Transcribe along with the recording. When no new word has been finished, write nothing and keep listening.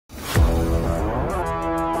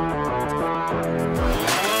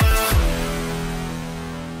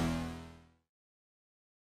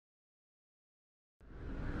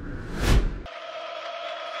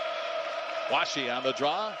Washi on the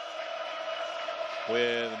draw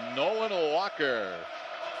with Nolan Walker.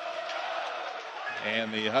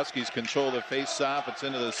 And the Huskies control the face-off. It's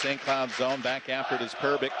into the St. Cloud zone. Back after it is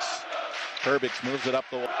Perbix. Perbix moves it up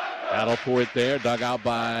the wall. Battle for it there. Dug out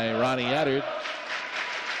by Ronnie Eddard.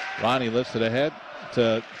 Ronnie lifts it ahead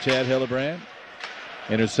to Chad Hillebrand.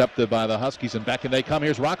 Intercepted by the Huskies, and back and they come.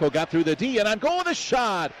 Here's Rocco, got through the D, and on goal with a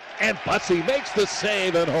shot. And Butsy makes the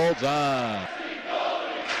save and holds on.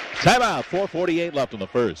 Timeout, 4:48 left in the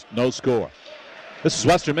first. No score. This is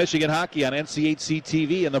Western Michigan Hockey on NCHC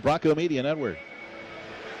TV and the Bronco Media Network.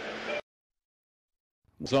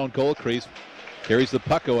 Zone goal crease, carries the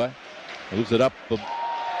puck away, moves it up the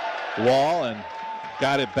wall and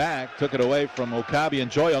got it back, took it away from Okabe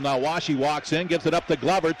and Joyo. Now Washi walks in, gives it up to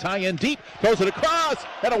Glover, tie in deep, throws it across,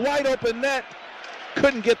 and a wide open net.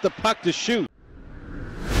 Couldn't get the puck to shoot.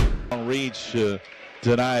 Reach,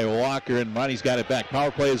 deny Walker, and Ronnie's got it back.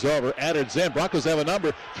 Power play is over. Eddard's in. Broncos have a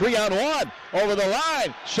number. 3-on-1 over the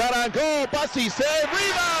line. Shot on goal. Bussy save.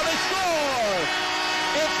 Rebound. They score.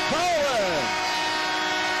 It's Poland.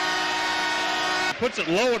 Puts it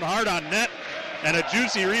low and hard on net, and a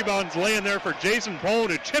juicy rebound's laying there for Jason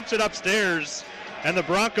Poland, who chips it upstairs, and the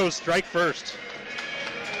Broncos strike first.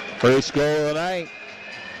 First goal of the night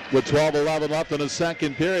with 12:11 left in the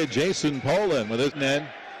second period. Jason Poland with his men,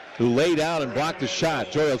 who laid out and blocked the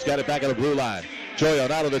shot. Joyo's got it back on the blue line. Joyo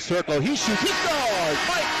out of the circle. He shoots. He scores.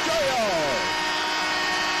 Mike Joyo.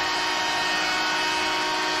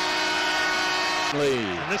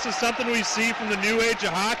 And this is something we see from the new age of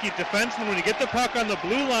hockey. Defensemen, when you get the puck on the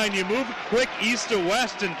blue line, you move quick east to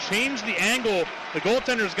west and change the angle. The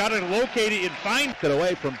goaltender's got to locate it and find it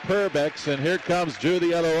away from Perbix, and here comes Drew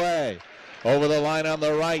the other way. Over the line on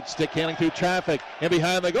the right, stick handling through traffic, and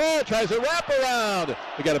behind the goal, tries a wraparound.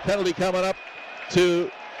 We got a penalty coming up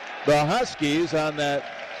to the Huskies on that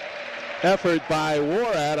effort by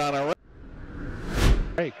Warad on a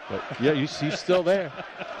break. But yeah, he's still there.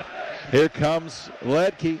 Here comes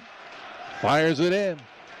Ledke, fires it in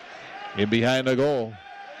behind the goal.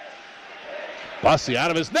 Bussy out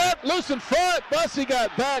of his net, loose in front. Bussy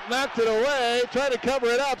got back, knocked it away, tried to cover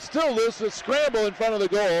it up, still loose, a scramble in front of the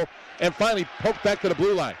goal, and finally poked back to the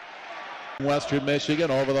blue line. Western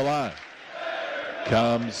Michigan over the line.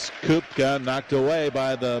 Comes Kupka, knocked away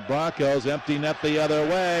by the Broncos, empty net the other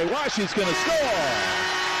way. Washi's going to score.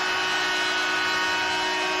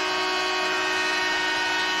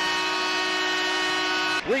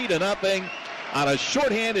 3-0 on a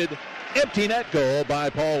shorthanded empty net goal by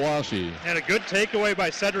Paul Washi. And a good takeaway by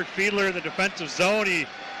Cedric Fiedler in the defensive zone. He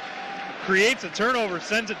creates a turnover,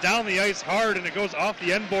 sends it down the ice hard, and it goes off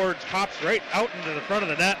the end boards, pops right out into the front of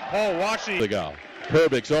the net. Paul Washi. To go.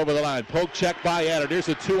 Perbix over the line. Poke check by Eddard. Here's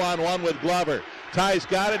a 2-on-1 with Glover. Ty's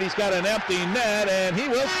got it. He's got an empty net, and he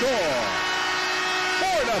will score.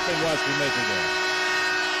 4-0 Western Michigan.